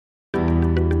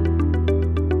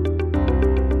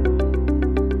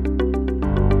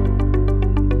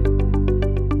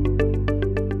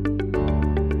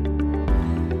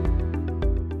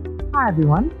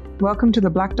everyone. Welcome to the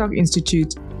Black Dog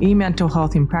Institute's eMental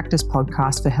Health in Practice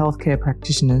podcast for healthcare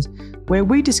practitioners, where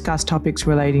we discuss topics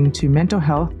relating to mental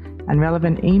health and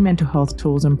relevant eMental health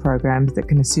tools and programs that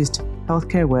can assist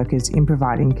healthcare workers in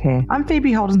providing care. I'm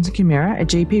Phoebe Holdenson-Kimura, a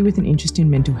GP with an interest in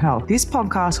mental health. This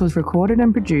podcast was recorded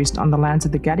and produced on the lands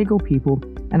of the Gadigal people,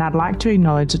 and I'd like to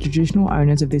acknowledge the traditional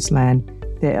owners of this land,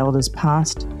 their elders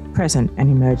past, present and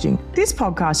emerging. This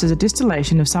podcast is a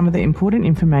distillation of some of the important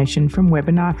information from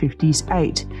webinar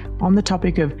 58 on the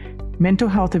topic of mental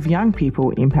health of young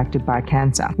people impacted by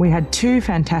cancer. We had two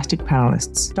fantastic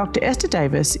panelists. Dr Esther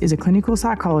Davis is a clinical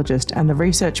psychologist and the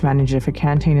research manager for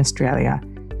Canteen Australia,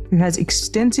 who has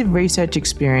extensive research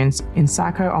experience in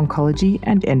psycho-oncology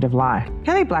and end of life.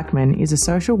 Kelly Blackman is a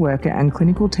social worker and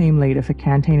clinical team leader for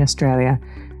Canteen Australia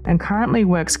and currently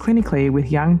works clinically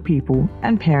with young people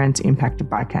and parents impacted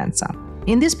by cancer.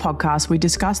 In this podcast, we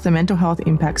discussed the mental health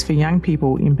impacts for young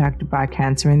people impacted by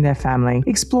cancer in their family,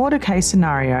 explored a case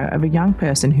scenario of a young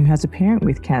person who has a parent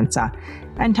with cancer,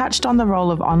 and touched on the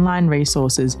role of online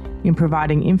resources in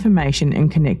providing information and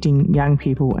connecting young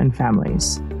people and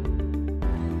families.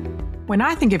 When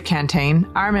I think of Canteen,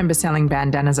 I remember selling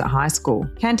bandanas at high school.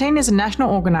 Canteen is a national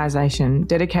organisation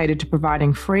dedicated to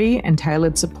providing free and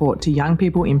tailored support to young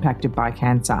people impacted by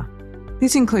cancer.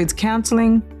 This includes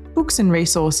counselling, books and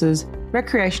resources,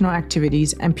 recreational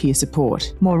activities and peer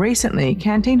support. More recently,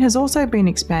 Canteen has also been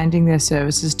expanding their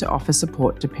services to offer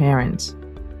support to parents.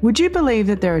 Would you believe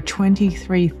that there are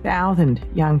 23,000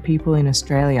 young people in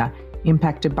Australia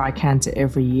impacted by cancer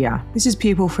every year? This is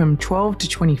people from 12 to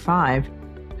 25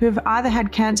 who have either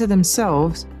had cancer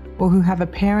themselves or who have a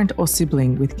parent or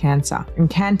sibling with cancer, and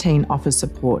Canteen offers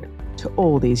support to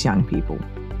all these young people.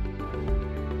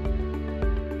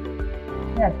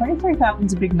 Yeah, 23,000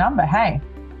 is a big number, hey?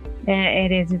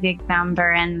 It is a big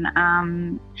number,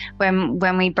 and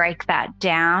when we break that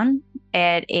down,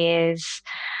 it is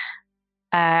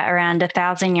around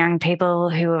 1,000 young people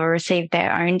who will receive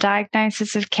their own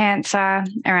diagnosis of cancer,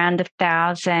 around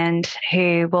 1,000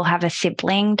 who will have a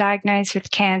sibling diagnosed with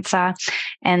cancer,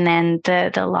 and then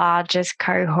the largest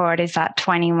cohort is that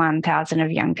 21,000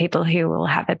 of young people who will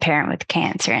have a parent with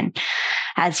cancer. And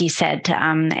as you said,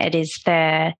 it is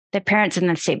the parents and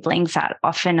the siblings that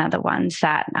often are the ones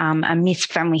that are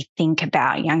missed when we think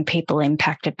about young people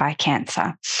impacted by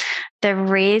cancer. The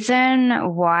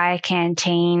reason why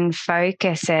Canteen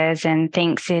focuses and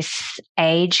thinks this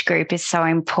age group is so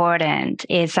important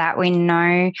is that we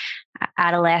know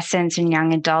adolescence and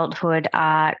young adulthood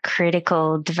are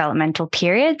critical developmental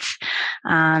periods,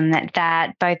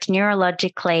 that both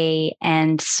neurologically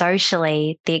and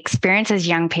socially, the experiences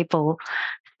young people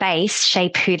face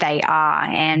shape who they are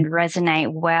and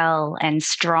resonate well and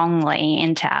strongly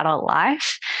into adult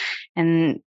life.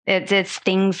 And it's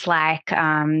things like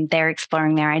they're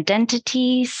exploring their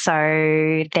identity,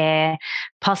 so their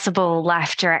possible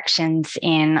life directions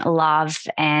in love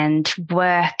and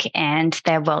work and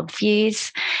their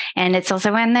worldviews. And it's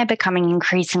also when they're becoming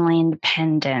increasingly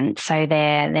independent. So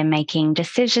they're making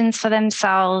decisions for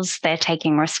themselves, they're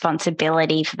taking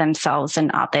responsibility for themselves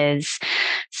and others.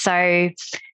 So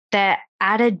the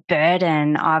added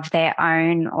burden of their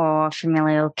own or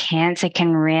familial cancer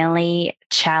can really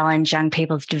challenge young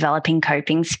people's developing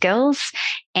coping skills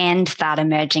and that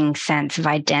emerging sense of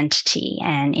identity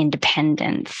and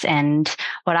independence. And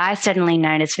what I certainly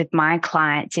notice with my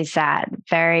clients is that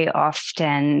very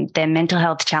often their mental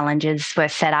health challenges were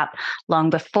set up long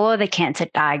before the cancer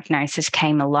diagnosis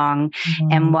came along.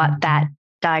 Mm-hmm. And what that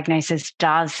diagnosis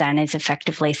does then is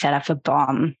effectively set off a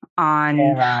bomb on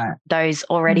those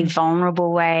already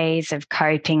vulnerable ways of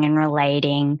coping and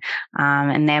relating,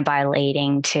 and thereby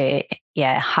leading to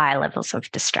high levels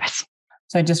of distress.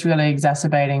 So just really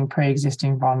exacerbating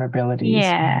pre-existing vulnerabilities.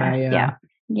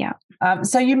 Yeah.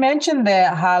 So you mentioned there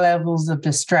high levels of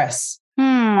distress.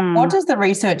 What does the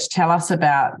research tell us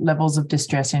about levels of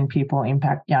distress in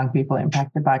young people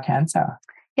impacted by cancer?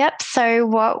 Yep. So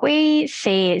what we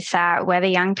see is that whether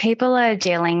young people are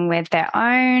dealing with their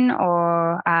own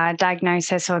or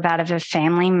diagnosis or that of a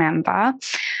family member,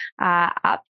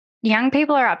 young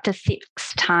people are up to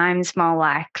 6 times more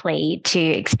likely to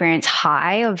experience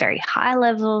high or very high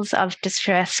levels of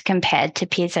distress compared to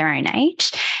peers their own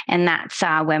age. And that's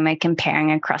when we're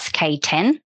comparing across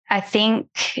K10. I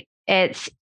think it's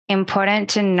important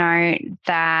to note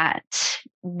that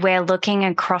we're looking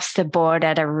across the board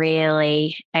at a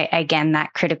really, again,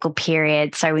 that critical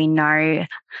period. So we know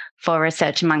for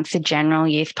research amongst the general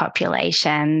youth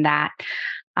population that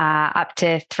up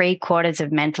to 3/4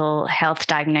 of mental health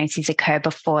diagnoses occur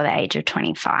before the age of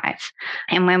 25.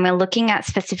 And when we're looking at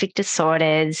specific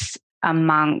disorders,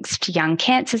 amongst young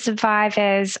cancer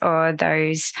survivors or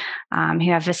those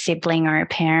who have a sibling or a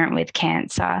parent with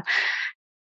cancer,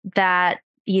 that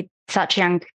such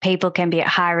young people can be at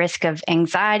high risk of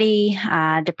anxiety,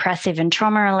 depressive and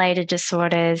trauma-related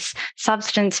disorders,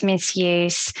 substance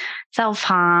misuse,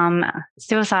 self-harm,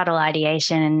 suicidal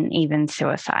ideation, and even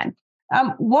suicide.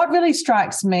 What really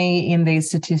strikes me in these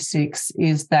statistics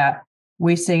is that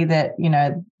we see that,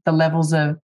 the levels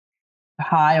of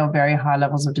high or very high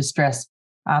levels of distress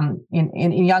in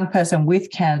a young person with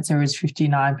cancer is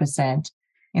 59%.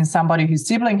 In somebody whose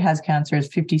sibling has cancer is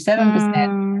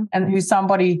 57%. And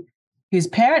somebody whose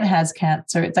parent has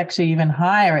cancer, it's actually even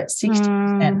higher at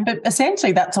 60%. But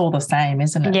essentially that's all the same,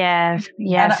 isn't it? Yeah,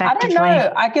 and I don't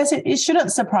know. I guess it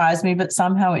shouldn't surprise me, but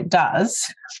somehow it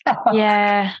does.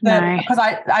 Yeah, no. Because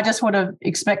I just would have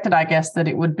expected, I guess, that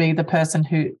it would be the person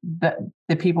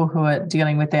the people who are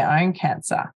dealing with their own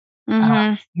cancer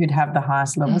who'd have the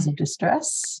highest levels of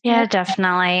distress. Yeah,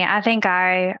 definitely. I think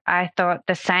I thought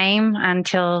the same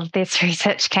until this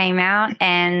research came out,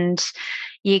 and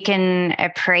you can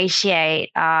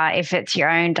appreciate if it's your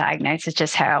own diagnosis,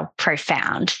 just how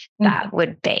profound that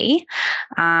would be.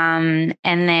 And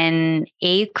then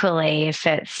equally, if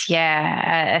it's,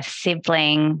 a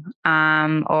sibling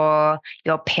or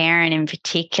your parent in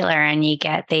particular, and you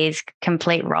get these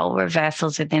complete role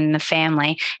reversals within the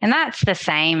family. And that's the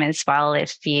same as well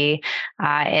if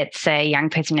it's a young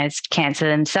person who has cancer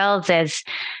themselves, as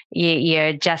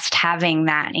you're just having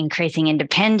that increasing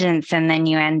independence, and then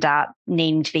you end up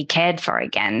needing to be cared for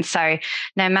again. So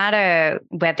no matter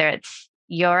whether it's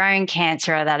your own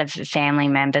cancer or that of the family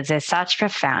members, there's such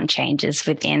profound changes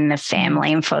within the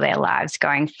family and for their lives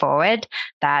going forward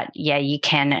that, you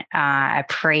can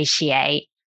appreciate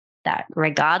that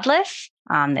regardless.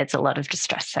 There's a lot of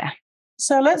distress there.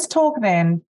 So let's talk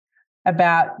then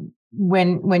about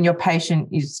when your patient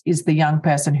is the young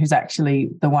person who's actually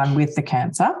the one with the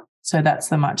cancer. So that's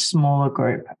the much smaller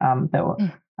group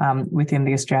within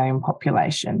the Australian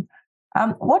population.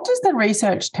 What does the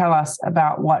research tell us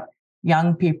about what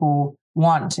young people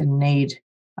want and need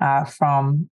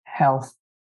from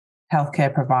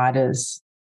healthcare providers?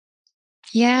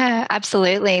 Yeah,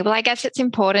 absolutely. Well, I guess it's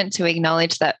important to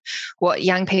acknowledge that what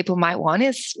young people might want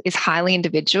is highly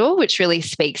individual, which really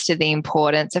speaks to the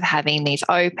importance of having these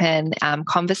open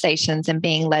conversations and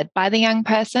being led by the young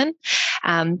person.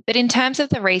 But in terms of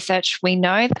the research, we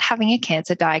know that having a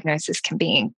cancer diagnosis can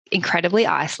be incredibly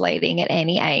isolating at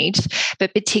any age,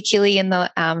 but particularly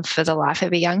for the life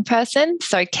of a young person.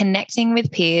 So connecting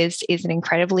with peers is an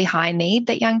incredibly high need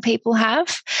that young people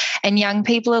have, and young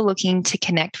people are looking to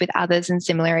connect with others in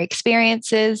similar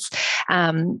experiences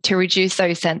to reduce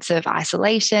those sense of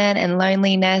isolation and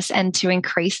loneliness, and to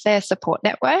increase their support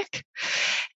network.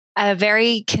 A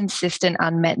very consistent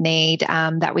unmet need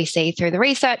that we see through the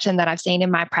research and that I've seen in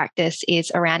my practice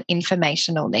is around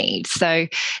informational needs. So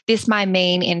this might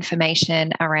mean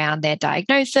information around their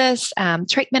diagnosis,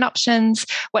 treatment options,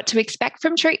 what to expect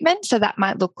from treatment. So that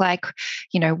might look like,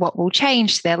 what will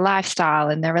change to their lifestyle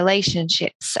and their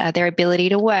relationships, their ability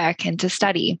to work and to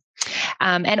study.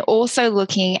 And also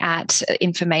looking at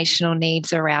informational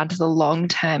needs around the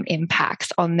long-term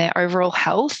impacts on their overall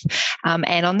health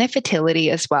and on their fertility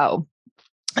as well.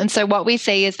 And so what we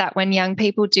see is that when young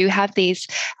people do have these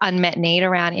unmet need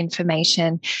around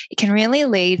information, it can really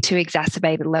lead to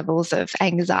exacerbated levels of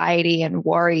anxiety and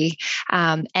worry,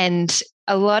 and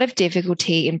a lot of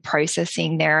difficulty in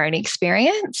processing their own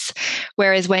experience.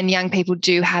 Whereas when young people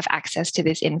do have access to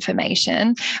this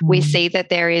information, we see that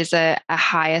there is a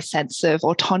higher sense of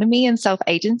autonomy and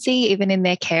self-agency, even in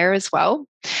their care as well.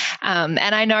 And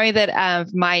I know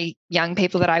that my young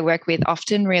people that I work with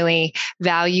often really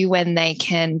value when they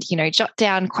can, jot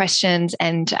down questions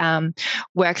and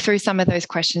work through some of those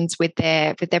questions with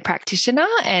their practitioner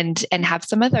and have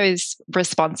some of those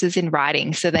responses in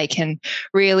writing so they can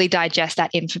really digest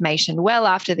that information well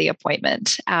after the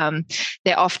appointment.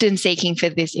 They're often seeking for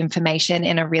this information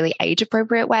in a really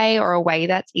age-appropriate way or a way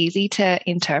that's easy to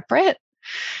interpret.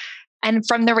 And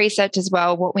from the research as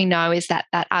well, what we know is that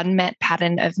unmet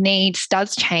pattern of needs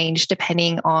does change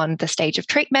depending on the stage of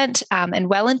treatment and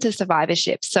well into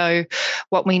survivorship. So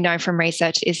what we know from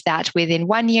research is that within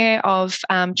 1 year of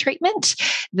treatment,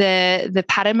 the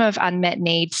pattern of unmet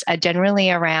needs are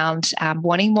generally around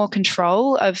wanting more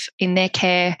control in their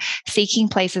care, seeking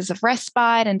places of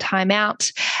respite and time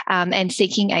out, and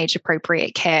seeking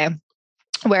age-appropriate care.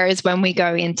 Whereas when we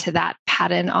go into that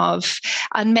pattern of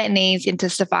unmet needs into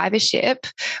survivorship,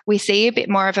 we see a bit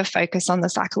more of a focus on the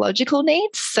psychological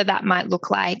needs. So that might look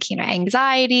like,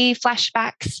 anxiety,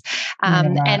 flashbacks,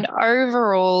 and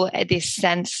overall this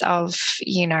sense of,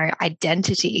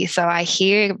 identity. So I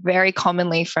hear very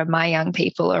commonly from my young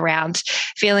people around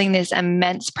feeling this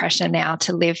immense pressure now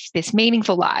to live this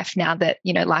meaningful life now that,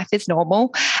 life is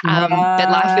normal. But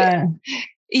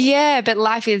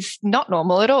life is not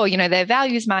normal at all. Their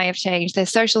values may have changed, their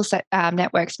social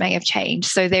networks may have changed.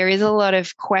 So there is a lot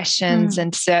of questions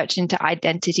and search into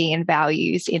identity and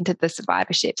values into the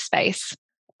survivorship space.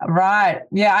 Right.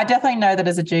 Yeah, I definitely know that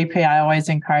as a GP, I always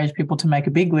encourage people to make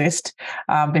a big list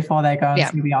before they go and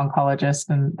see the oncologist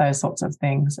and those sorts of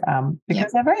things,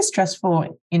 because they're very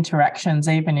stressful interactions,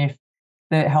 even if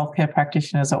the healthcare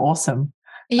practitioners are awesome.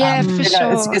 Yeah, for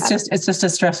sure. It's just a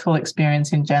stressful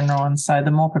experience in general, and so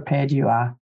the more prepared you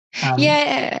are.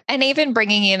 And even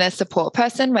bringing in a support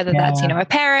person, whether that's a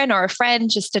parent or a friend,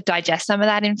 just to digest some of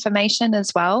that information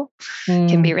as well,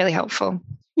 can be really helpful.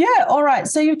 Yeah, all right.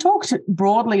 So you talked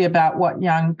broadly about what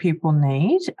young people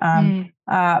need,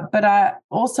 but I'm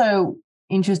also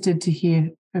interested to hear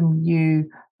from you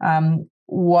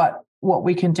what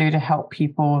we can do to help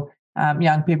people.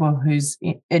 Young people whose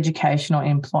education or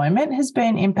employment has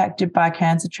been impacted by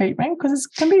cancer treatment, because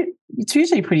it's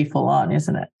usually pretty full on,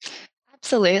 isn't it?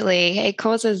 Absolutely. It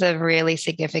causes a really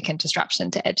significant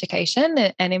disruption to education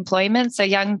and employment. So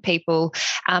young people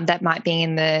that might be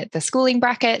in the schooling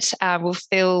bracket will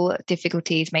feel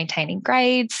difficulties maintaining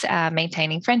grades,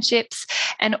 maintaining friendships,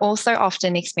 and also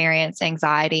often experience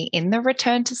anxiety in the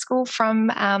return to school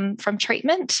from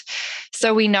treatment.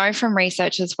 So we know from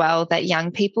research as well that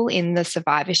young people in the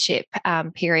survivorship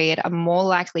period are more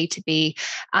likely to be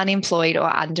unemployed or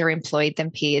underemployed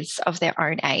than peers of their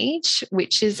own age,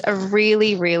 which is a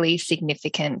really, really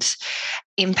significant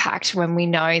impact when we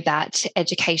know that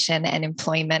education and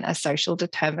employment are social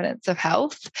determinants of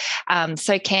health.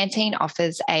 So Canteen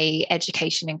offers a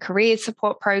education and careers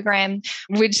support program,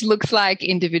 which looks like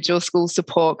individual school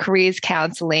support, careers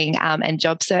counselling, and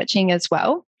job searching as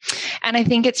well. And I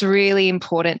think it's really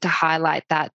important to highlight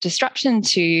that disruption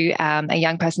to a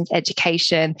young person's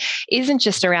education isn't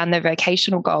just around their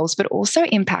vocational goals, but also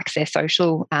impacts their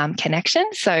social connection.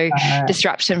 So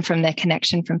disruption from their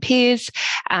connection from peers.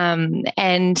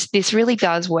 And this really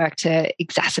does work to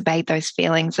exacerbate those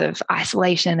feelings of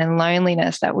isolation and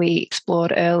loneliness that we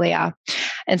explored earlier.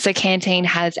 And so Canteen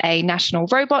has a national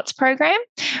robots program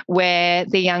where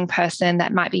the young person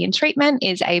that might be in treatment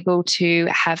is able to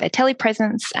have a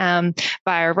telepresence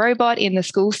by a robot in the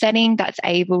school setting that's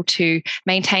able to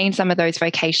maintain some of those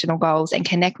vocational goals and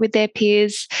connect with their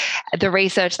peers. The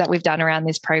research that we've done around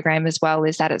this program as well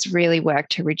is that it's really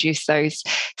worked to reduce those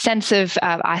sense of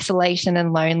isolation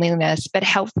and loneliness, but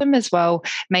help them as well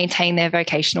maintain their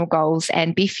vocational goals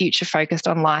and be future focused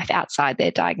on life outside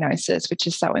their diagnosis, which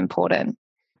is so important.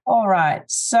 All right.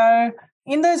 So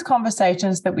in those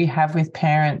conversations that we have with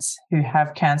parents who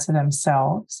have cancer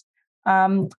themselves,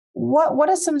 what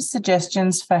are some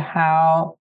suggestions for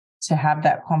how to have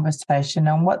that conversation,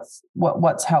 and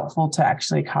what's helpful to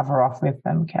actually cover off with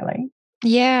them, Kelly?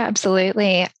 Yeah,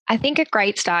 absolutely. I think a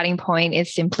great starting point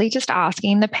is simply just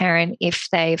asking the parent if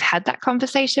they've had that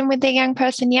conversation with their young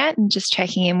person yet, and just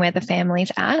checking in where the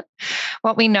family's at.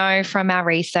 What we know from our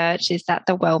research is that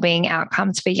the wellbeing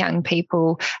outcomes for young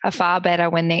people are far better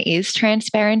when there is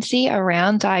transparency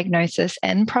around diagnosis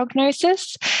and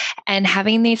prognosis. And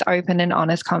having these open and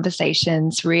honest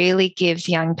conversations really gives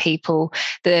young people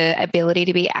the ability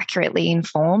to be accurately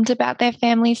informed about their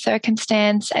family's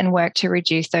circumstance and work to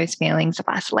reduce those feelings of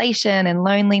isolation and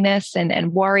loneliness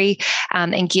and worry,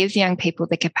 and gives young people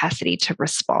the capacity to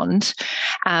respond.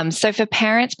 So for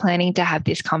parents planning to have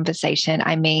this conversation,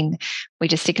 I mean, we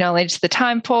just acknowledge the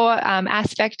time poor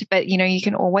aspect, but you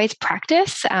can always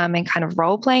practice and kind of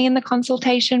role play in the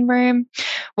consultation room.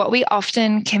 What we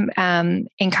often can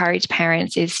encourage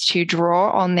parents is to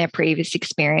draw on their previous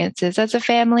experiences as a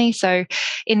family. So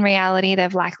in reality,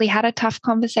 they've likely had a tough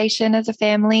conversation as a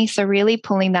family. So really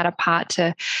pulling that apart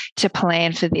to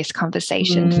plan for this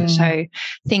conversation. So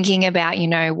thinking about,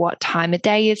 what time of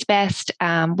day is best?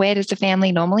 Where does the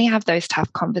family normally have those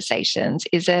tough conversations?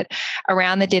 Is it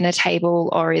around the dinner table,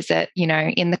 or is it,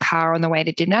 in the car on the way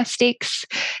to gymnastics?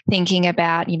 Thinking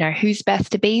about, who's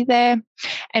best to be there,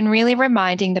 and really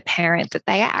reminding the parent that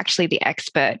they are actually the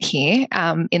expert here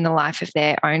in the life of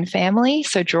their own family.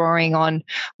 So drawing on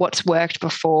what's worked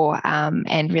before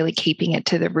and really keeping it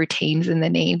to the routines and the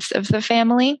needs of the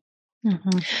family.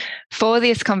 Mm-hmm. For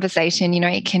this conversation,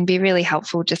 it can be really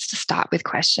helpful just to start with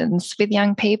questions with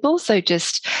young people. So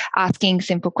just asking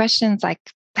simple questions like,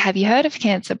 have you heard of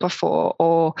cancer before?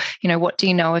 Or, what do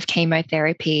you know of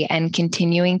chemotherapy? And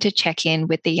continuing to check in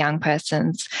with the young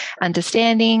person's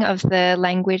understanding of the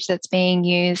language that's being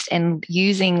used and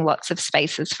using lots of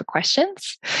spaces for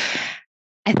questions.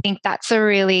 I think that's a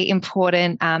really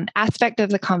important aspect of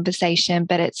the conversation,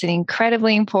 but it's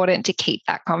incredibly important to keep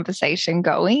that conversation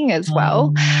going as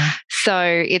well. So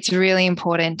it's really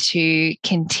important to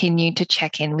continue to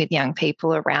check in with young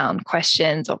people around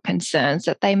questions or concerns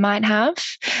that they might have.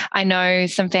 I know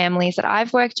some families that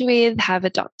I've worked with have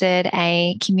adopted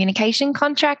a communication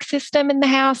contract system in the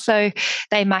house. So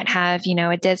they might have,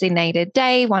 a designated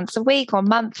day once a week or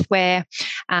month where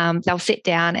they'll sit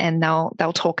down and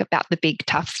they'll talk about the big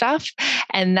tough stuff.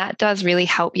 And that does really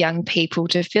help young people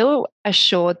to feel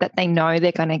assured that they know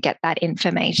they're going to get that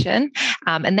information.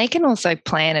 And they can also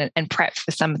plan and prep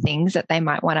for some things that they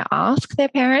might want to ask their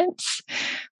parents.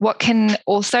 What can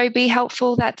also be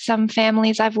helpful that some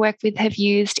families I've worked with have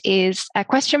used is a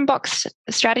question box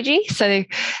strategy. So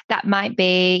that might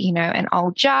be, an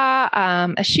old jar,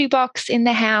 a shoebox in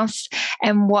the house.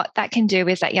 And what that can do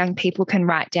is that young people can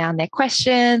write down their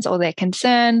questions or their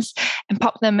concerns and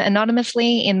pop them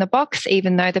anonymously in the box,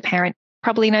 even though the parent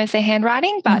probably knows their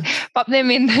handwriting, but pop them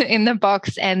in the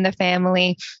box, and the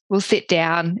family will sit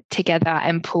down together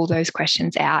and pull those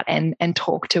questions out and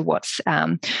talk to what's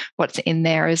in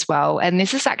there as well. And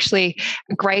this is actually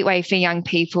a great way for young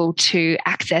people to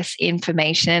access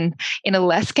information in a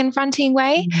less confronting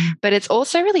way, but it's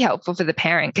also really helpful for the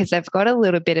parent because they've got a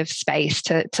little bit of space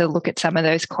to look at some of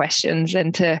those questions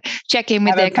and to check in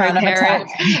with their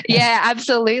co-parent. Yeah,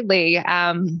 absolutely.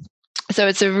 So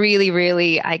it's a really,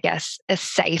 really, I guess, a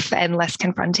safe and less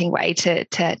confronting way to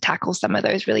tackle some of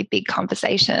those really big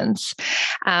conversations.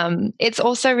 It's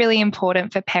also really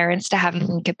important for parents to have a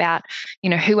think about,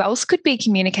 who else could be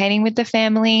communicating with the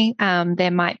family.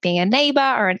 There might be a neighbor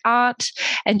or an aunt,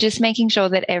 and just making sure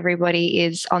that everybody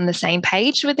is on the same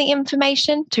page with the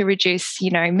information to reduce,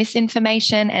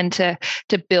 misinformation and to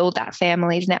build that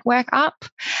family's network up.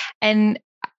 And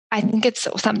I think it's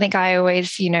something I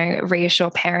always, reassure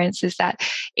parents is that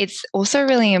it's also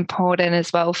really important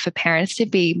as well for parents to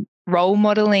be role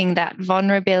modeling that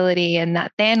vulnerability and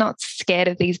that they're not scared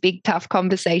of these big, tough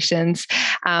conversations,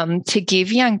 to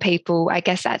give young people, I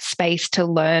guess, that space to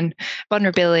learn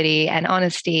vulnerability and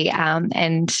honesty,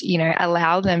 and,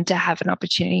 allow them to have an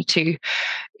opportunity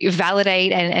to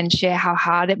validate and share how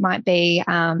hard it might be,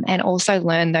 and also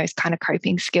learn those kind of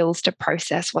coping skills to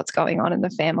process what's going on in the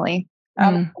family.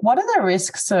 What are the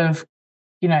risks of,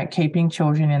 keeping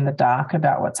children in the dark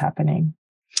about what's happening?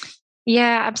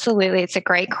 Yeah, absolutely. It's a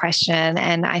great question.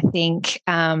 And I think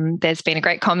there's been a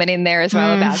great comment in there as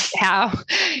well about how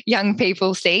young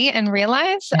people see and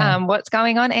realize what's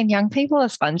going on. And young people are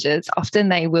sponges. Often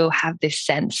they will have this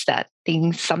sense that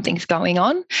something's going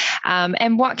on.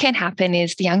 And what can happen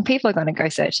is the young people are going to go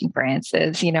searching for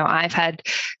answers. I've had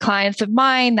clients of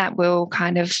mine that will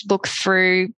kind of look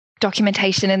through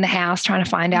documentation in the house, trying to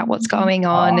find out what's going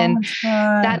on. And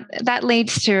that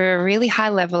leads to a really high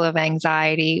level of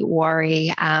anxiety,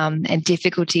 worry, and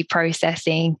difficulty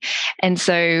processing. And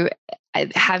so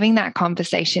having that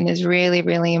conversation is really,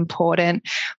 really important.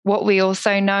 What we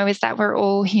also know is that we're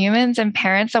all humans, and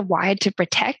parents are wired to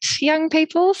protect young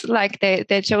people, like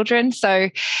their children. So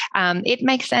it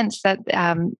makes sense that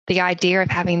the idea of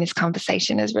having this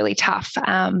conversation is really tough.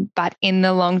 But in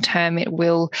the long term, it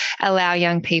will allow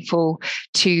young people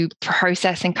to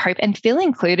process and cope and feel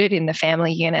included in the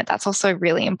family unit. That's also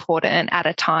really important at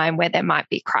a time where there might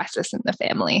be crisis in the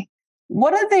family.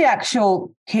 What are the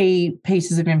actual key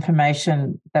pieces of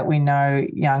information that we know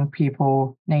young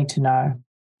people need to know?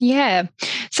 Yeah.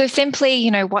 So simply,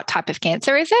 what type of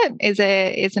cancer is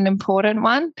it is an important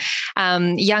one.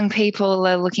 Young people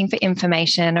are looking for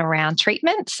information around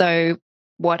treatment. So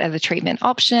what are the treatment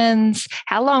options?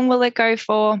 How long will it go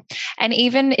for? And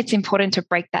even it's important to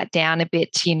break that down a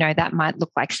bit. That might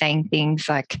look like saying things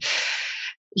like,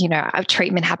 a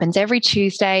treatment happens every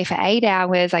Tuesday for 8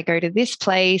 hours. I go to this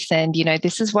place and,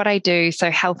 this is what I do. So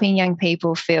helping young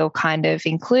people feel kind of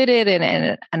included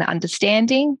and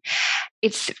understanding.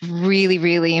 It's really,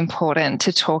 really important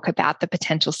to talk about the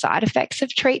potential side effects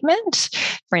of treatment.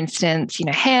 For instance,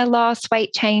 hair loss,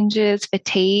 weight changes,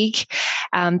 fatigue.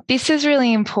 This is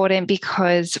really important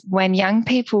because when young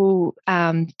people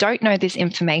don't know this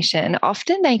information,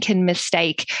 often they can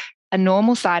mistake a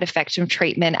normal side effect of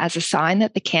treatment as a sign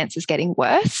that the cancer is getting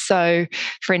worse. So,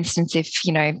 for instance, if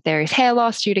there is hair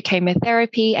loss due to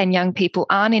chemotherapy and young people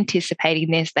aren't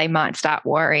anticipating this, they might start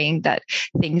worrying that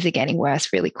things are getting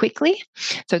worse really quickly.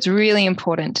 So it's really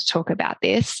important to talk about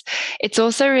this. It's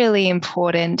also really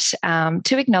important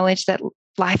to acknowledge that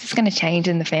life is going to change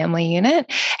in the family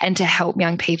unit and to help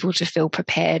young people to feel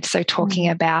prepared. So talking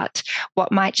about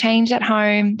what might change at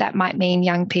home, that might mean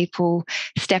young people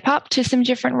step up to some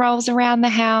different roles around the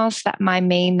house. That might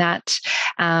mean that,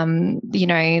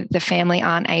 the family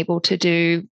aren't able to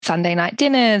do Sunday night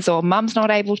dinners or mum's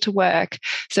not able to work.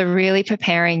 So really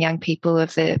preparing young people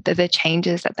of the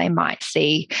changes that they might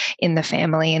see in the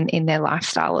family and in their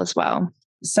lifestyle as well.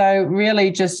 So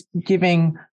really just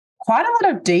giving quite a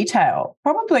lot of detail,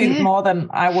 probably more than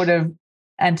I would have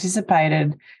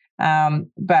anticipated.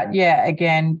 But yeah,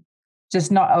 again,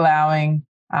 just not allowing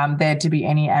there to be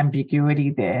any ambiguity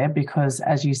there, because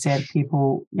as you said,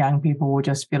 young people will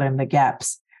just fill in the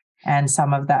gaps, and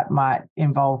some of that might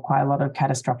involve quite a lot of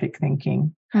catastrophic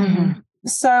thinking. Mm-hmm.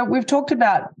 So we've talked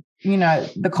about,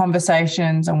 the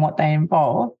conversations and what they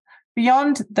involve.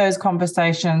 Beyond those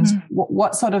conversations,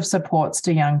 what sort of supports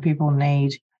do young people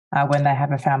need when they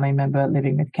have a family member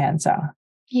living with cancer?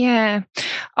 Yeah.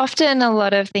 Often a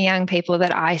lot of the young people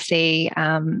that I see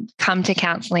come to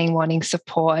counselling wanting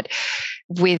support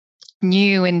with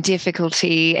new and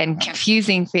difficulty and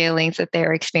confusing feelings that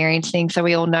they're experiencing. So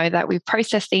we all know that we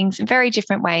process things in very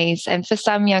different ways. And for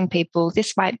some young people,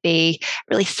 this might be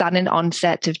really sudden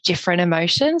onset of different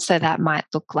emotions. So that might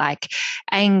look like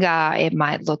anger. It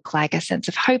might look like a sense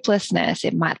of hopelessness.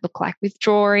 It might look like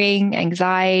withdrawing,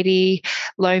 anxiety,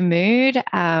 low mood.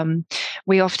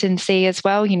 We often see as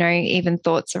well, even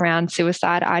thoughts around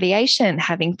suicide ideation,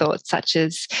 having thoughts such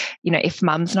as, if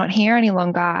mum's not here any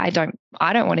longer, I don't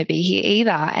want to be here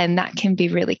either. And that can be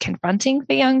really confronting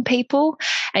for young people.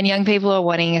 And young people are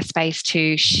wanting a space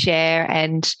to share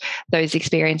and those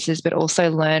experiences, but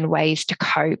also learn ways to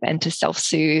cope and to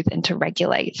self-soothe and to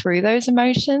regulate through those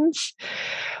emotions.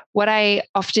 What I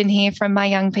often hear from my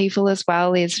young people as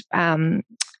well is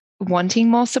wanting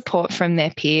more support from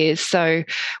their peers. So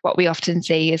what we often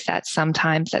see is that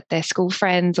sometimes that their school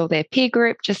friends or their peer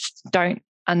group just don't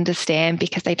understand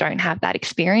because they don't have that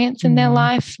experience in their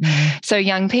life. So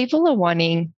young people are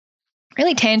wanting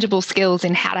really tangible skills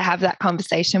in how to have that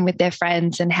conversation with their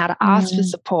friends and how to ask for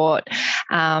support,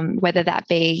 whether that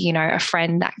be, a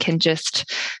friend that can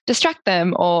just distract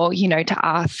them or, to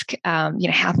ask,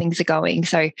 how things are going.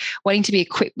 So wanting to be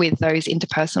equipped with those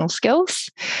interpersonal skills.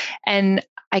 And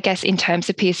I guess in terms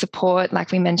of peer support,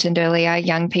 like we mentioned earlier,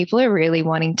 young people are really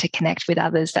wanting to connect with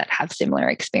others that have similar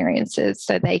experiences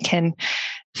so they can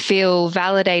feel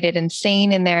validated and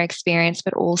seen in their experience,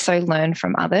 but also learn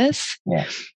from others. Yeah.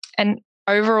 And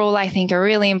overall, I think a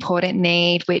really important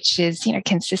need, which is,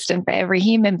 consistent for every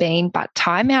human being, but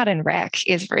time out and rec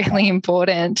is really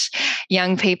important.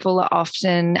 Young people are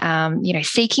often,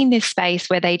 seeking this space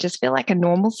where they just feel like a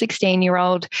normal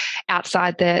 16-year-old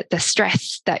outside the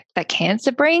stress that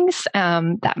cancer brings.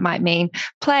 That might mean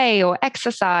play or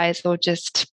exercise or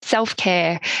just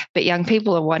self-care, but young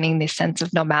people are wanting this sense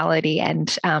of normality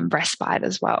and respite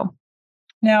as well.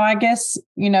 Now, I guess,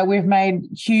 we've made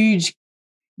huge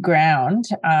ground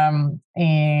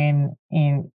in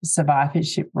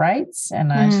survivorship rates,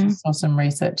 and I saw some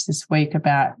research this week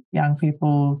about young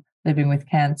people living with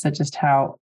cancer, just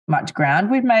how much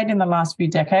ground we've made in the last few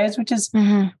decades, which is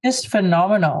just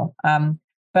phenomenal.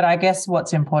 But I guess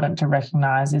what's important to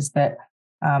recognise is that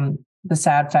the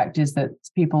sad fact is that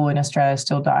people in Australia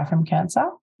still die from cancer.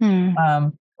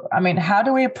 How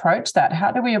do we approach that?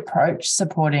 How do we approach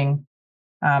supporting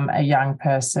a young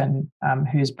person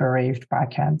who's bereaved by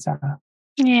cancer?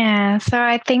 Yeah, so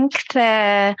I think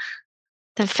the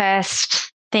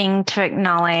first thing to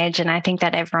acknowledge, and I think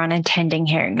that everyone attending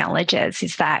here acknowledges,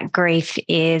 is that grief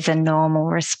is a normal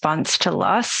response to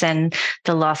loss. And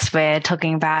the loss we're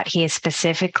talking about here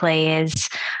specifically is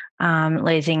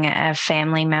losing a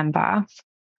family member.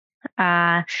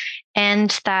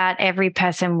 And that every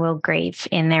person will grieve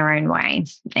in their own way.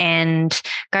 And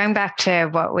going back to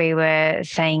what we were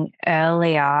saying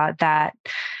earlier, that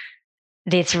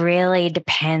this really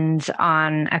depends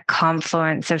on a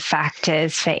confluence of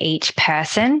factors for each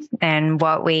person. And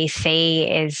what we see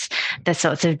is the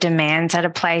sorts of demands that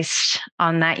are placed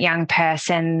on that young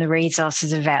person, the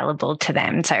resources available to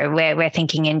them. So we're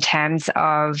thinking in terms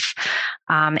of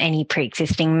any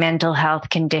pre-existing mental health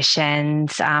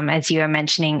conditions, as you were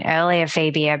mentioning earlier,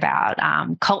 Phoebe, about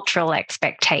cultural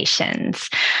expectations.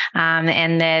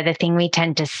 And the thing we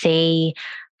tend to see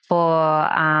for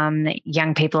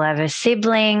young people who have a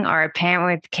sibling or a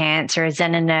parent with cancer is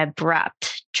then an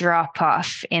abrupt drop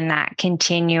off in that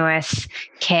continuous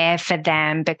care for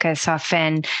them, because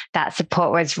often that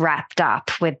support was wrapped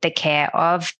up with the care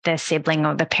of the sibling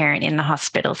or the parent in the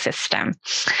hospital system.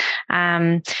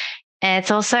 And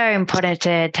it's also important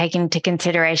to take into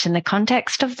consideration the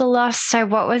context of the loss. So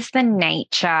what was the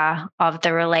nature of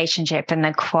the relationship and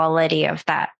the quality of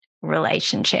that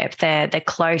relationship, the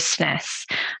closeness,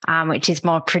 which is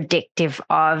more predictive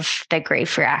of the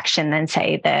grief reaction than,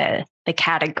 say, the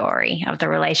category of the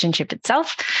relationship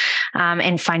itself.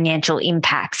 And financial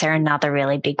impacts are another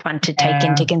really big one to take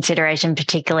into consideration,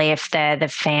 particularly if the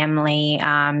family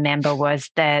member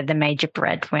was the major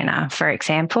breadwinner, for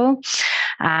example.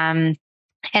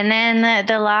 And then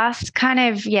the last kind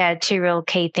of, two real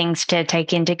key things to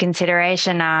take into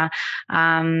consideration are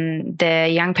the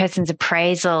young person's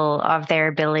appraisal of their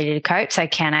ability to cope. So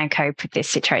can I cope with this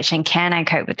situation? Can I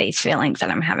cope with these feelings that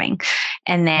I'm having?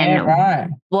 And then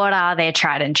what are their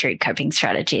tried and true coping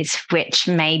strategies, which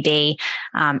may be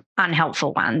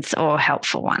unhelpful ones or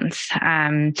helpful ones.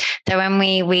 So when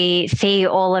we see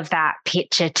all of that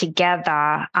picture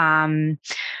together,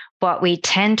 what we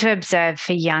tend to observe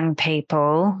for young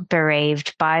people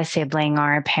bereaved by a sibling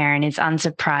or a parent is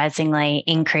unsurprisingly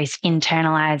increased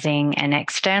internalizing and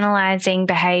externalizing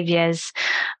behaviors,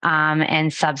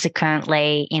 and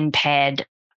subsequently impaired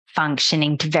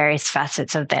functioning to various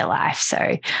facets of their life.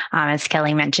 So as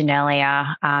Kelly mentioned earlier,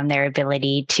 their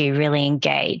ability to really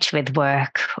engage with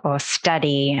work or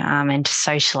study and to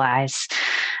socialize.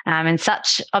 And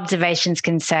such observations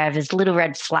can serve as little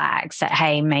red flags that,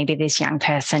 hey, maybe this young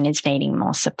person is needing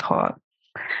more support.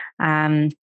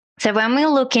 So when we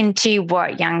look into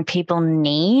what young people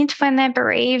need when they're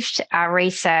bereaved, our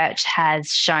research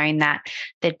has shown that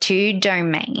the two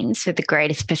domains with the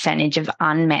greatest percentage of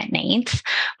unmet needs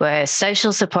were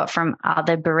social support from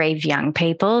other bereaved young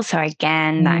people. So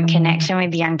again, that connection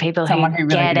with young people who really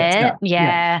get it.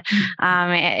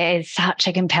 It is such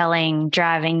a compelling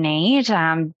driving need,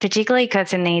 particularly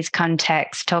because in these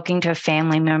contexts, talking to a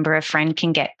family member or friend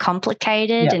can get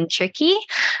complicated and tricky.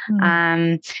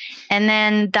 And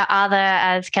then the other,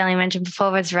 as Kelly mentioned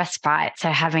before, was respite. So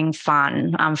having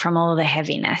fun from all the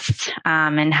heaviness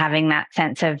and having that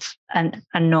sense of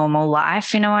a normal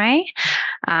life in a way.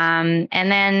 And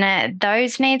then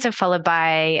those needs are followed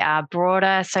by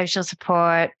broader social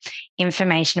support,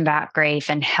 information about grief,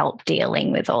 and help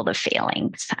dealing with all the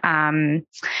feelings. And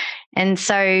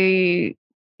so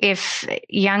if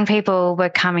young people were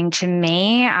coming to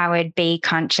me, I would be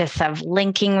conscious of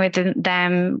linking with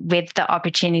them with the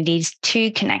opportunities to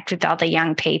connect with other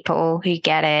young people who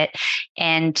get it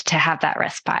and to have that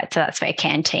respite. So that's where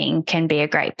Canteen can be a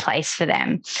great place for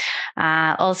them.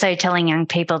 Also telling young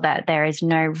people that there is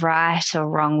no right or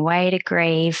wrong way to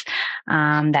grieve,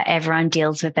 that everyone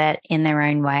deals with it in their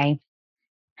own way.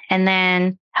 And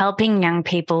then helping young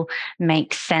people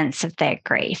make sense of their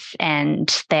grief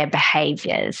and their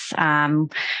behaviours,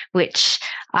 which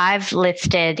I've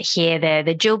listed here,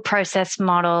 the dual process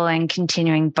model and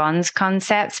continuing bonds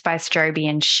concepts by Strobe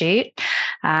and Shute.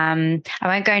 I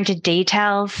won't go into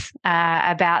details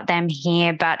about them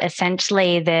here, but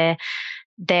essentially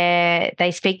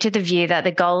they speak to the view that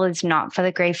the goal is not for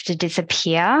the grief to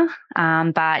disappear,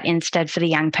 but instead for the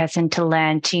young person to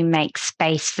learn to make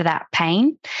space for that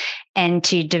pain and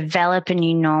to develop a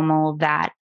new normal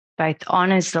that both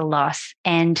honours the loss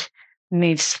and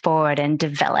moves forward and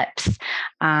develops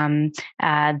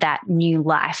that new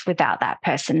life without that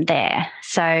person there.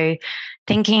 So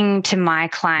thinking to my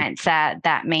clients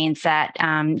that means that,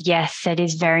 yes, it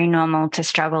is very normal to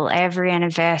struggle every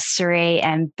anniversary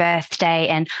and birthday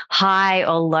and high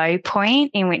or low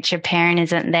point in which a parent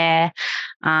isn't there.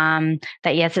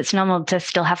 That, yes, it's normal to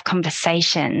still have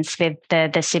conversations with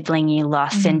the sibling you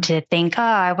lost and to think, oh,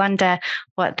 I wonder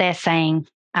what they're saying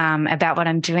about what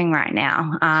I'm doing right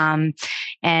now.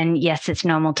 And yes, it's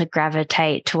normal to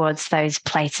gravitate towards those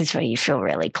places where you feel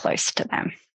really close to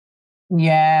them.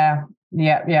 Yeah.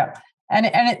 And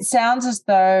it sounds as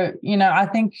though, I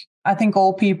think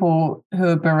all people who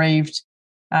are bereaved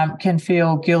can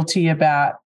feel guilty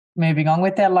about moving on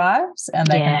with their lives, and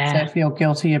they can also feel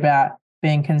guilty about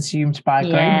being consumed by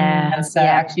grief. And so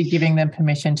actually giving them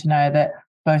permission to know that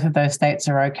both of those states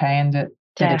are okay and that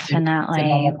definitely it's a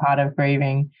normal part of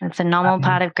grieving. It's a normal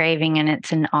part of grieving, and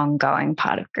it's an ongoing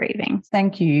part of grieving.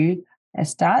 Thank you,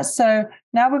 Esther. So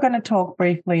now we're going to talk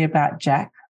briefly about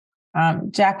Jack.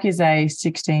 Jack is a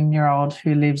 16-year-old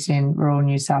who lives in rural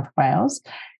New South Wales,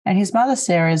 and his mother,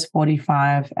 Sarah, is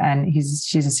 45, and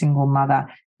she's a single mother,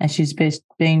 and she's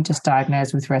been just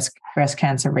diagnosed with breast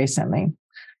cancer recently.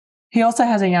 He also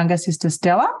has a younger sister,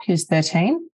 Stella, who's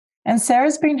 13, and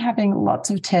Sarah's been having lots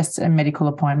of tests and medical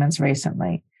appointments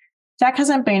recently. Jack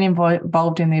hasn't been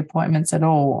involved in the appointments at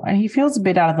all, and he feels a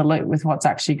bit out of the loop with what's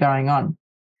actually going on.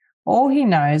 All he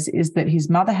knows is that his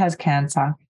mother has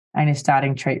cancer and is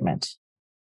starting treatment.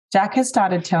 Jack has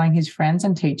started telling his friends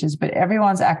and teachers, but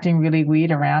everyone's acting really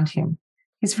weird around him.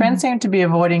 His friends seem to be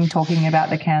avoiding talking about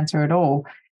the cancer at all,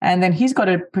 and then he's got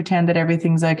to pretend that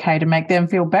everything's okay to make them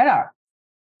feel better.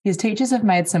 His teachers have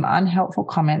made some unhelpful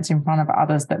comments in front of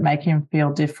others that make him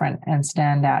feel different and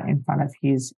stand out in front of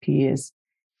his peers.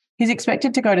 He's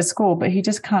expected to go to school, but he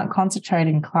just can't concentrate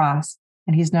in class,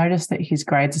 and he's noticed that his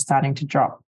grades are starting to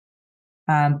drop.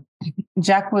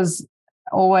 Jack was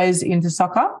always into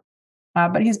soccer,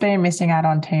 but he's been missing out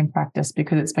on team practice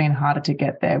because it's been harder to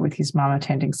get there with his mum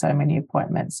attending so many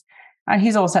appointments. And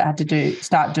he's also had to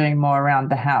start doing more around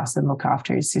the house and look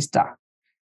after his sister.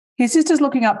 His sister's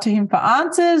looking up to him for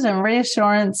answers and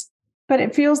reassurance, but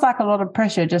it feels like a lot of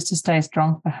pressure just to stay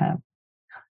strong for her.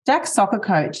 Jack's soccer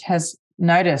coach has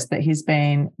noticed that he's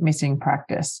been missing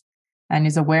practice and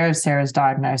is aware of Sarah's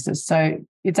diagnosis. So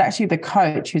it's actually the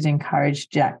coach who's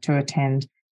encouraged Jack to attend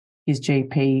his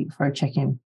GP for a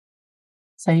check-in.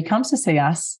 So he comes to see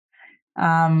us.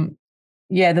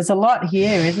 There's a lot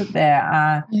here, isn't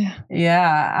there?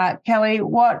 Kelly,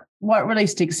 what really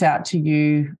sticks out to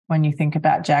you when you think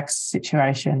about Jack's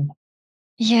situation?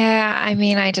 Yeah, I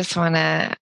mean, I just want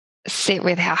to sit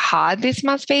with how hard this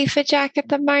must be for Jack at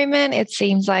the moment. It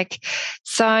seems like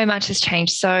so much has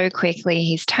changed so quickly.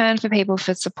 He's turned for people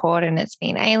for support and it's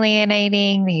been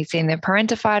alienating. He's in the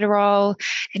parentified role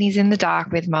and he's in the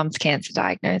dark with mum's cancer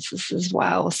diagnosis as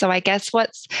well. So I guess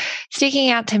what's sticking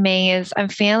out to me is I'm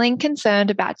feeling concerned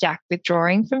about Jack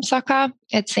withdrawing from soccer.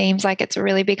 It seems like it's a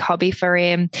really big hobby for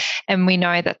him. And we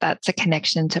know that that's a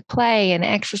connection to play and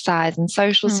exercise and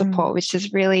social support, which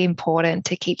is really important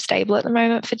to keep stable at the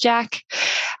moment for Jack.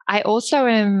 I also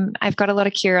I've got a lot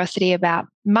of curiosity about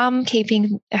mum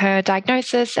keeping her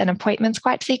diagnosis and appointments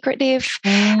quite secretive.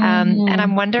 And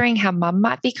I'm wondering how mum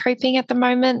might be coping at the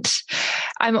moment.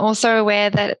 I'm also aware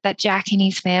that Jack and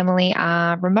his family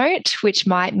are remote, which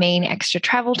might mean extra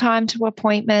travel time to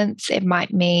appointments. It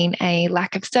might mean a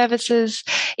lack of services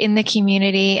in the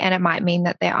community, and it might mean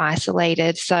that they're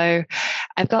isolated. So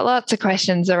I've got lots of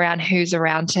questions around who's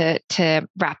around to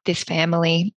wrap this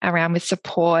family around with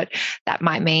support. That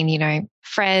might mean,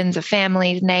 friends or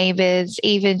families, neighbours,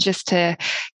 even just to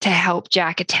help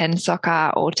Jack attend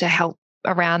soccer or to help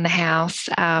around the house.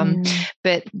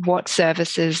 But what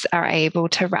services are able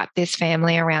to wrap this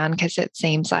family around, because it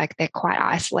seems like they're quite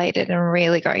isolated and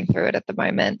really going through it at the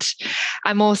moment.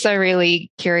 I'm also really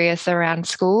curious around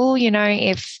school,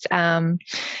 if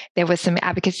there was some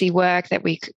advocacy work that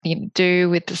we could do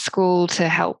with the school to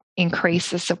help increase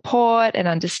the support and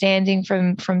understanding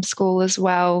from school as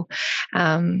well.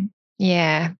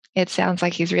 It sounds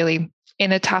like he's really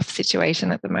in a tough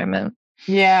situation at the moment.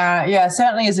 Yeah.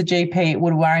 Certainly as a GP, it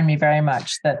would worry me very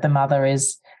much that the mother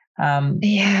is,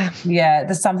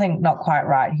 there's something not quite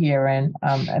right here and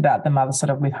about the mother sort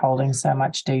of withholding so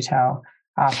much detail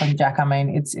from Jack. I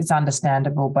mean, it's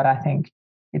understandable, but I think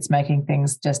it's making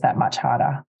things just that much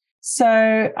harder.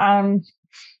 So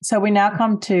we now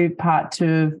come to part 2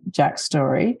 of Jack's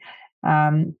story.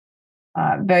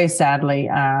 Very sadly,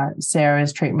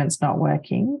 Sarah's treatment's not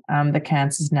working. The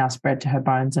cancer's now spread to her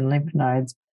bones and lymph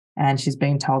nodes, and she's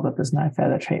being told that there's no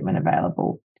further treatment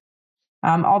available.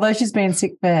 Although she's been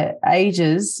sick for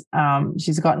ages,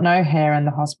 she's got no hair and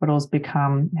the hospital's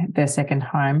become their second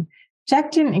home.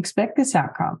 Jack didn't expect this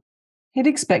outcome. He'd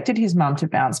expected his mum to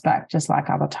bounce back just like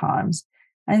other times,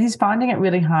 and he's finding it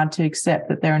really hard to accept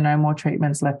that there are no more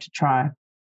treatments left to try.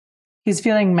 He's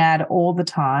feeling mad all the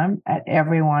time at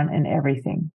everyone and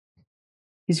everything.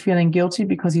 He's feeling guilty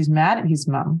because he's mad at his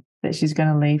mum that she's going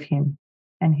to leave him,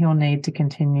 and he'll need to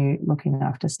continue looking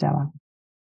after Stella.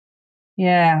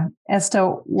 Yeah. Esther,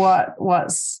 what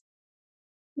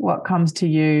comes to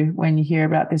you when you hear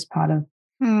about this part of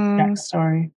Jack's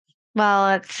story?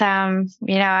 Well, it's,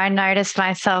 I noticed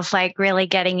myself like really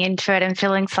getting into it and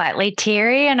feeling slightly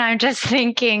teary. And I'm just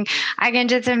thinking, I can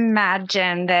just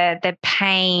imagine the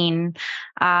pain,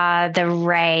 the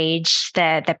rage,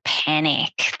 the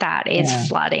panic that is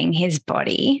flooding his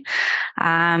body.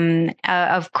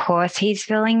 Of course, he's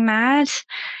feeling mad.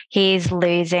 He's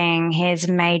losing his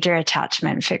major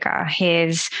attachment figure,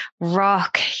 his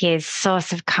rock, his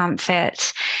source of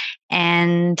comfort.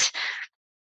 And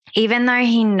even though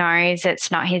he knows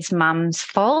it's not his mum's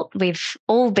fault, we've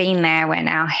all been there when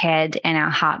our head and our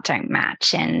heart don't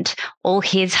match. And all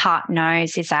his heart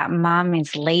knows is that mum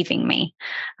is leaving me.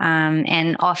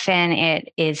 And often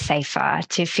it is safer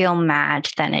to feel mad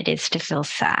than it is to feel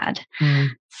sad.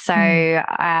 So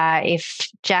if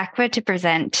Jack were to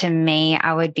present to me,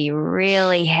 I would be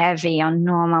really heavy on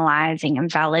normalizing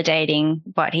and validating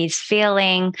what he's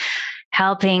feeling,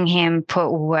 helping him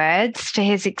put words to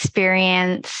his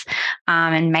experience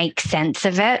and make sense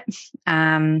of it,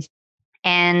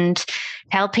 and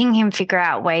helping him figure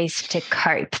out ways to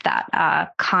cope that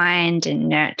are kind and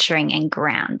nurturing and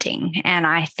grounding. And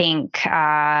I think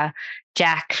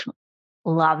Jack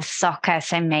loves soccer,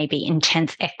 so maybe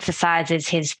intense exercise is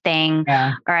his thing,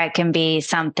 or it can be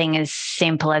something as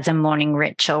simple as a morning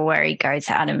ritual where he goes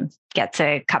out and gets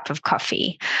a cup of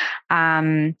coffee.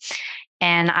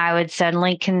 And I would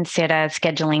certainly consider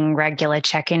scheduling regular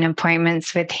check-in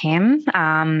appointments with him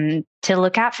to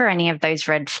look out for any of those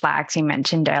red flags you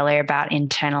mentioned earlier about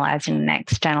internalizing and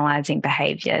externalizing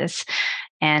behaviors.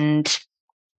 And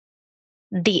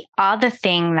the other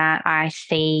thing that I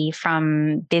see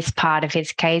from this part of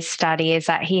his case study is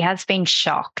that he has been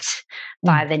shocked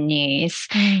by the news.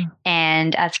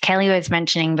 And as Kelly was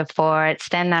mentioning before, it's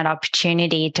then that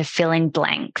opportunity to fill in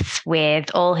blanks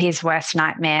with all his worst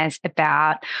nightmares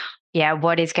about,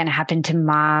 what is going to happen to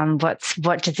mum?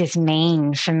 What does this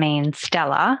mean for me and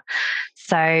Stella?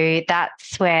 So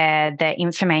that's where the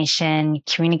information,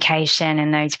 communication,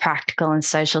 and those practical and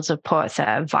social supports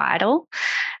are vital.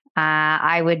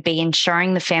 I would be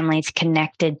ensuring the family is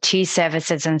connected to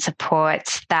services and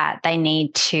supports that they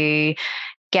need to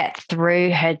get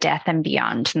through her death and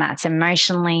beyond. And that's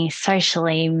emotionally,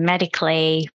 socially,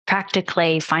 medically,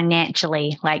 practically,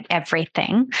 financially, like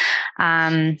everything.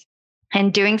 And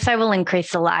doing so will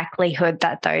increase the likelihood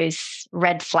that those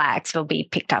red flags will be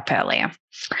picked up earlier.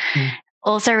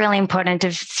 Also really important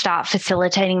to start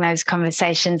facilitating those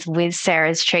conversations with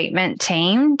Sarah's treatment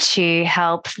team to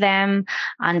help them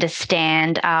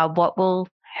understand what will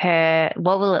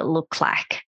it look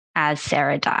like as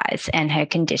Sarah dies and her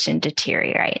condition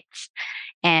deteriorates.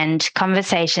 And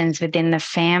conversations within the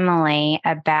family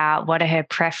about what are her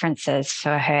preferences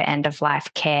for her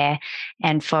end-of-life care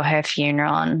and for her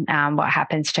funeral and what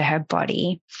happens to her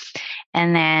body.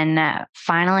 And then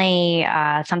finally,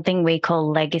 something we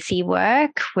call legacy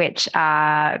work, which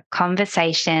are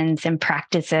conversations and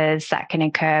practices that can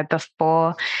occur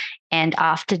before and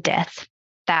after death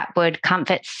that would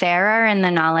comfort Sarah in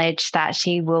the knowledge that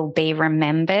she will be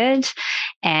remembered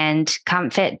and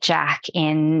comfort Jack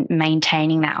in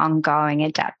maintaining that ongoing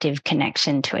adaptive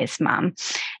connection to his mum.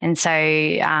 And so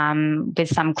with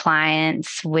some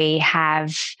clients, we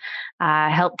have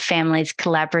helped families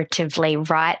collaboratively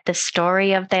write the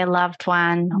story of their loved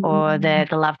one, or the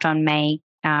loved one may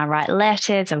write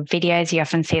letters or videos. You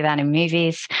often see that in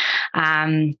movies.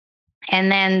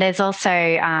 And then there's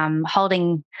also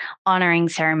honouring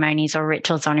ceremonies or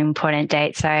rituals on important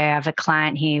dates. So I have a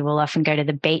client who will often go to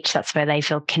the beach. That's where they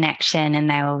feel connection, and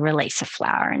they will release a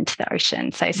flower into the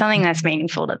ocean. So something that's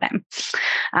meaningful to them.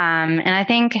 And I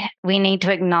think we need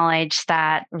to acknowledge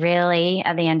that really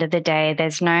at the end of the day,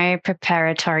 there's no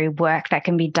preparatory work that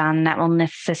can be done that will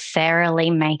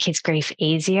necessarily make his grief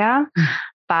easier.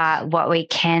 But what we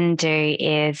can do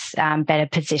is better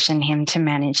position him to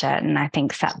manage it. And I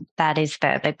think that is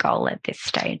the goal at this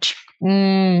stage.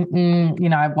 I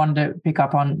wanted to pick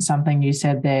up on something you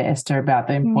said there, Esther, about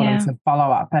the importance of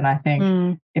follow-up. And I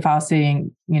think if I was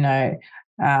seeing, Jack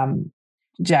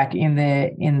in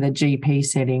the GP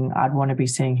setting, I'd want to be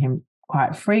seeing him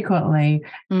quite frequently,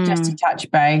 just to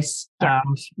touch base,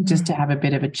 just to have a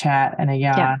bit of a chat and a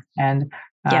yarn.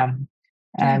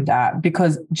 And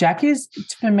because Jack is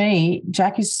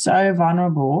so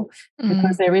vulnerable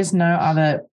because there is no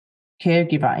other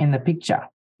caregiver in the picture.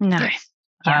 No.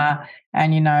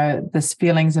 And, this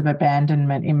feelings of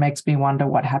abandonment, it makes me wonder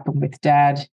what happened with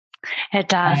Dad. It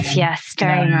does, yes,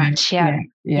 very much,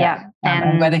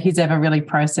 And whether he's ever really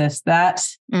processed that.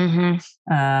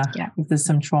 If there's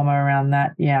some trauma around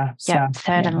that,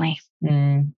 certainly.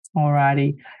 All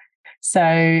righty.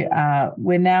 So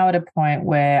we're now at a point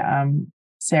where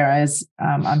Sarah's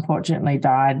unfortunately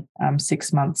died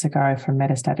 6 months ago from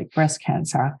metastatic breast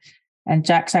cancer. And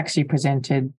Jack's actually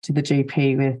presented to the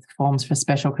GP with forms for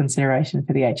special consideration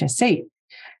for the HSC,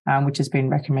 which has been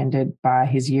recommended by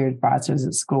his year advisors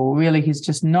at school. Really, he's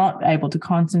just not able to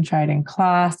concentrate in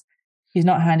class. He's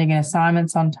not handing in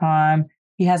assignments on time.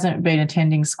 He hasn't been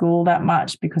attending school that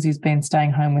much because he's been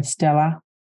staying home with Stella.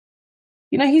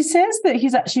 He says that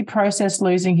he's actually processed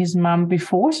losing his mum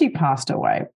before she passed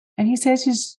away. And he says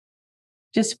he's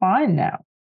just fine now.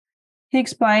 He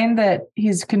explained that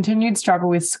his continued struggle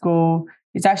with school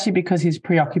is actually because he's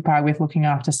preoccupied with looking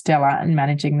after Stella and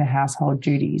managing the household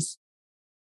duties.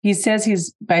 He says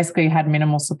he's basically had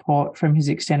minimal support from his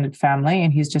extended family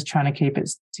and he's just trying to keep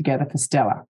it together for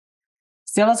Stella.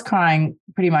 Stella's crying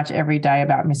pretty much every day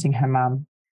about missing her mum,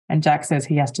 and Jack says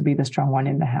he has to be the strong one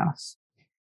in the house.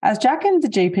 As Jack and the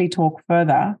GP talk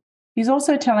further, he's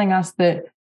also telling us that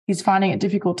he's finding it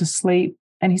difficult to sleep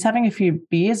and he's having a few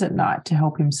beers at night to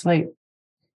help him sleep.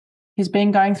 He's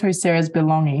been going through Sarah's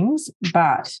belongings,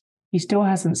 but he still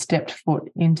hasn't stepped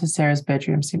foot into Sarah's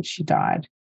bedroom since she died.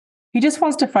 He just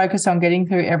wants to focus on getting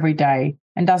through every day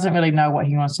and doesn't really know what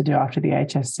he wants to do after the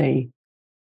HSC.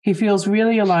 He feels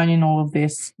really alone in all of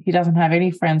this. He doesn't have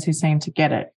any friends who seem to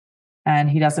get it, and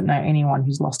he doesn't know anyone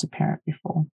who's lost a parent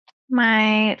before.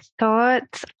 My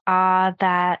thoughts are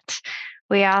that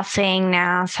we are seeing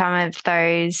now some of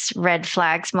those red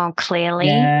flags more clearly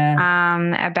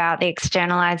about the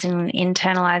externalizing and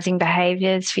internalizing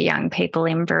behaviours for young people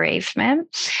in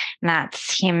bereavement. And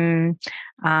that's him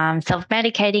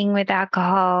self-medicating with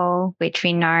alcohol, which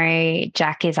we know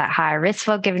Jack is at higher risk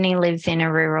for given he lives in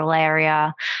a rural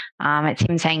area. It's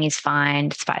him saying he's fine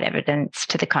despite evidence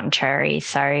to the contrary.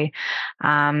 So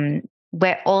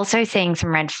we're also seeing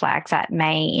some red flags that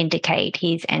may indicate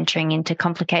he's entering into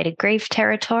complicated grief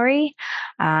territory.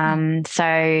 So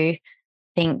I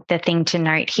think the thing to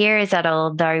note here is that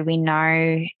although we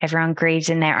know everyone grieves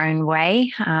in their own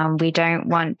way, we don't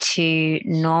want to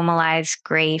normalize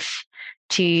grief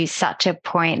to such a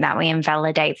point that we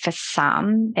invalidate for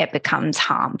some, it becomes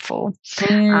harmful.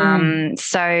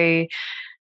 So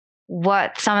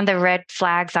what some of the red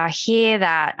flags are here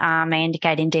that may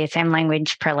indicate in DSM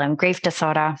language prelim grief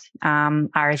disorder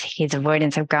are his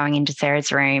avoidance of going into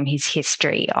Sarah's room, his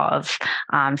history of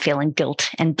feeling guilt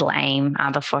and blame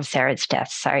before Sarah's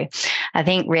death. So I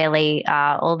think really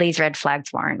all these red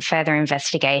flags warrant further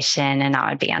investigation, and I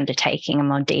would be undertaking a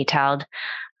more detailed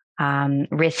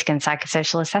risk and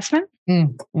psychosocial assessment.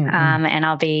 And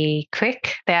I'll be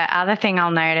quick. The other thing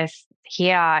I'll notice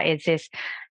here is this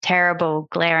terrible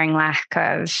glaring lack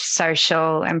of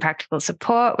social and practical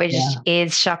support, which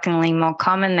is shockingly more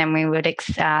common than we would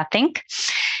think.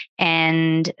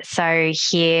 And so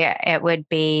here it would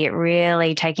be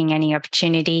really taking any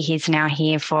opportunity. He's now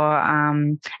here for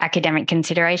academic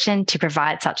consideration to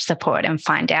provide such support and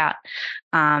find out,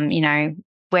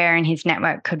 where in his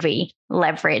network could we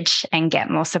leverage and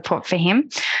get more support for him,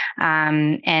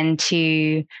 and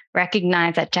to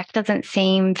recognize that Jack doesn't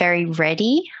seem very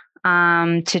ready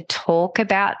to talk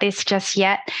about this just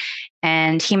yet,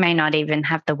 and he may not even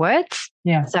have the words.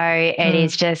 So it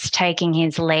is just taking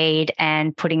his lead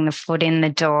and putting the foot in the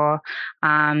door,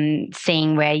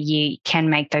 seeing where you can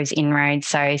make those inroads.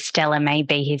 So Stella may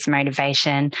be his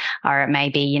motivation, or it may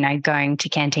be, going to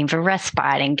Canteen for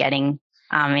respite and getting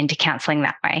into counselling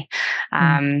that way.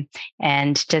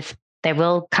 And just there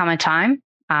will come a time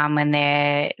when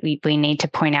we need to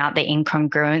point out the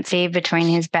incongruency between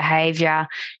his behaviour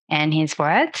and his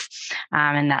words,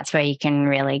 and that's where you can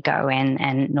really go in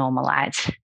and normalise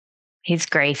his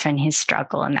grief and his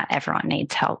struggle, and that everyone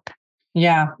needs help.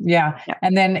 Yeah.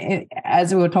 And then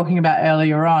as we were talking about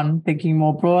earlier on, thinking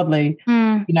more broadly,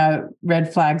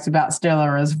 red flags about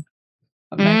Stella as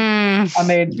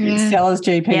Stella's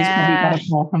GP's probably got a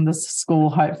call from the school,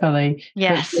 hopefully.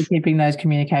 Yes. We're keeping those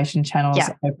communication channels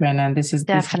open, and this is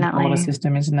definitely the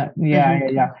system, isn't it?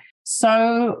 Yeah.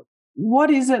 So what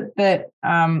is it that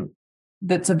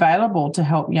that's available to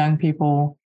help young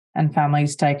people and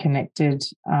families stay connected,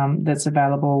 that's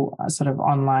available sort of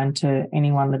online to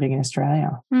anyone living in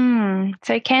Australia?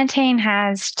 So Canteen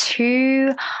has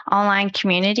 2 online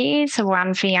communities,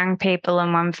 one for young people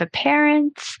and one for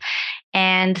parents.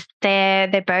 And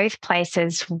they're both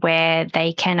places where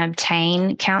they can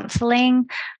obtain counselling,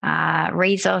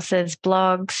 resources,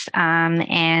 blogs,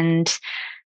 and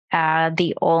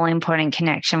the all-important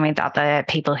connection with other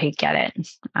people who get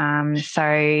it.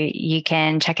 So you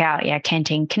can check out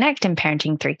Canteen Connect and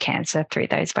Parenting Through Cancer through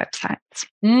those websites.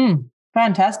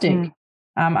 Fantastic.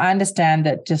 I understand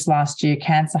that just last year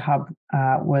Cancer Hub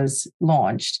was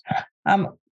launched.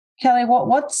 Kelly,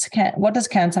 what does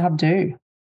Cancer Hub do?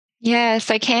 Yeah,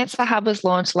 so Cancer Hub was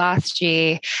launched last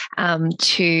year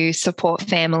to support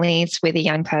families with a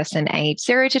young person aged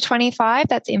 0 to 25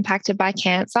 that's impacted by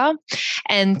cancer.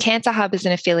 And Cancer Hub is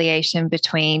an affiliation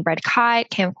between Red Kite,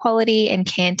 Camp Quality, and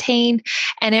Canteen,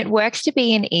 and it works to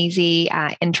be an easy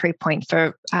entry point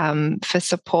for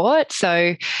support.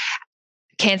 So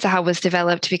Cancer Hub was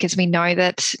developed because we know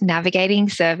that navigating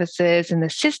services and the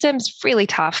system's really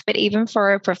tough, but even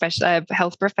for a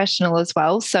health professional as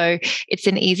well. So it's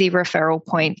an easy referral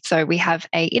point. So we have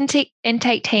a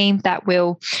intake team that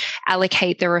will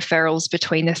allocate the referrals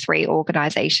between the 3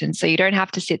 organizations. So you don't have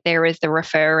to sit there as the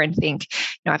referrer and think,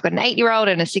 I've got an 8-year-old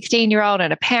and a 16-year-old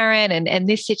and a parent and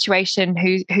this situation,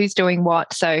 who's doing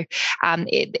what. So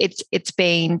it's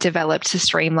been developed to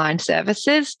streamline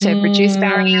services, to reduce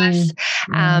barriers,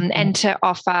 and to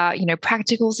offer,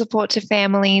 practical support to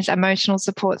families, emotional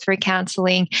support through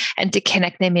counselling, and to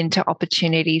connect them into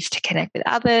opportunities to connect with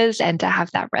others and to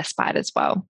have that respite as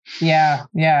well. Yeah.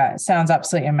 It sounds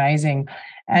absolutely amazing.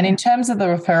 And in terms of the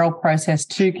referral process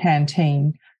to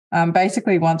Canteen,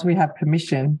 basically once we have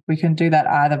permission, we can do that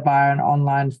either via an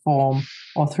online form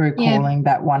or through calling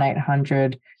that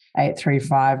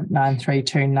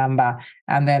 1-800-835-932 number,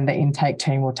 and then the intake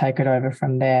team will take it over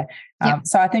from there.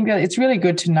 So I think that it's really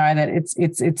good to know that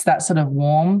it's that sort of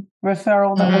warm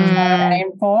referral that we're trying to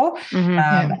aim for,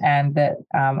 and that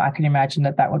I can imagine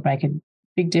that would make a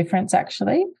big difference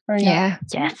actually. Yes,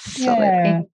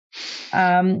 absolutely.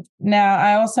 Now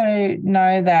I also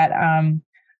know that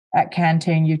at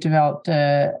Canteen you've developed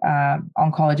a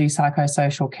oncology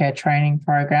psychosocial care training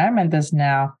program, and there's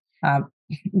now an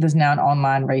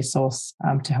online resource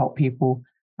to help people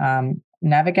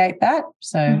navigate that.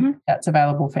 So that's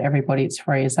available for everybody. It's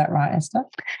free. Is that right, Esther?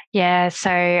 Yeah.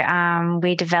 So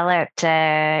we developed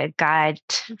a guide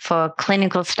for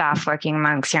clinical staff working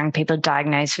amongst young people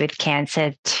diagnosed with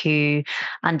cancer to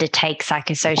undertake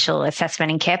psychosocial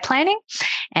assessment and care planning.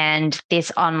 And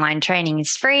this online training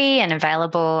is free and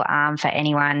available for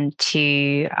anyone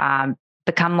to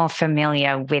become more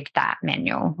familiar with that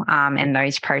manual and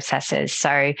those processes.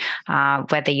 So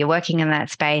whether you're working in that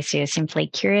space or you're simply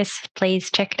curious, please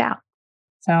check it out.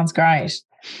 Sounds great.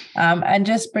 And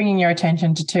just bringing your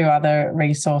attention to 2 other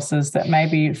resources that may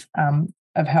be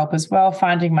of help as well.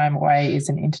 Finding My Way is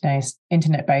an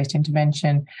internet-based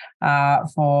intervention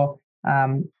for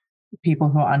people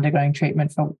who are undergoing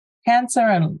treatment for cancer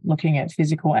and looking at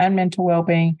physical and mental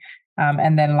well-being.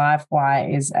 And then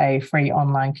LifeWire is a free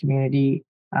online community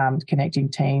connecting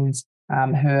teens who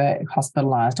are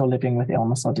hospitalised or living with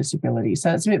illness or disability.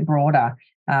 So it's a bit broader,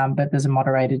 but there's a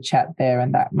moderated chat there,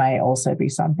 and that may also be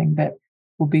something that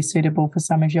will be suitable for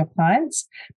some of your clients.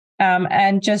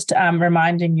 And just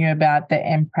reminding you about the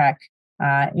eMHPrac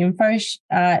info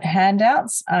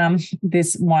handouts.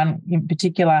 This one in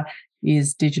particular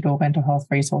is digital mental health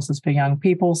resources for young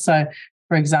people. So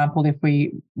for example, if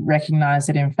we recognise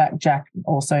that, in fact, Jack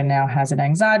also now has an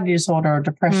anxiety disorder or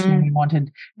depression and we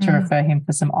wanted to refer him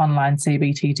for some online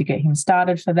CBT to get him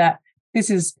started for that, this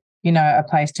is, a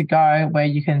place to go where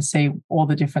you can see all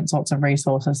the different sorts of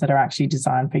resources that are actually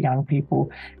designed for young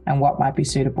people and what might be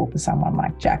suitable for someone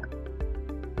like Jack.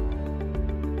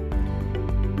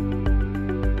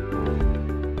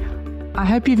 I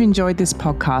hope you've enjoyed this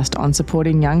podcast on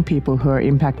supporting young people who are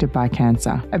impacted by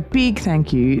cancer. A big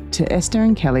thank you to Esther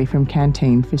and Kelly from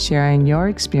Canteen for sharing your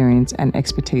experience and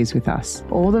expertise with us.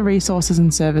 All the resources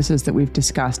and services that we've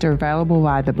discussed are available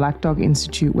via the Black Dog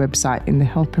Institute website in the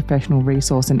Health Professional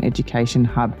Resource and Education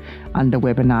Hub under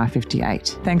Webinar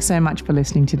 58. Thanks so much for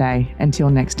listening today.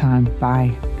 Until next time,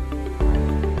 bye.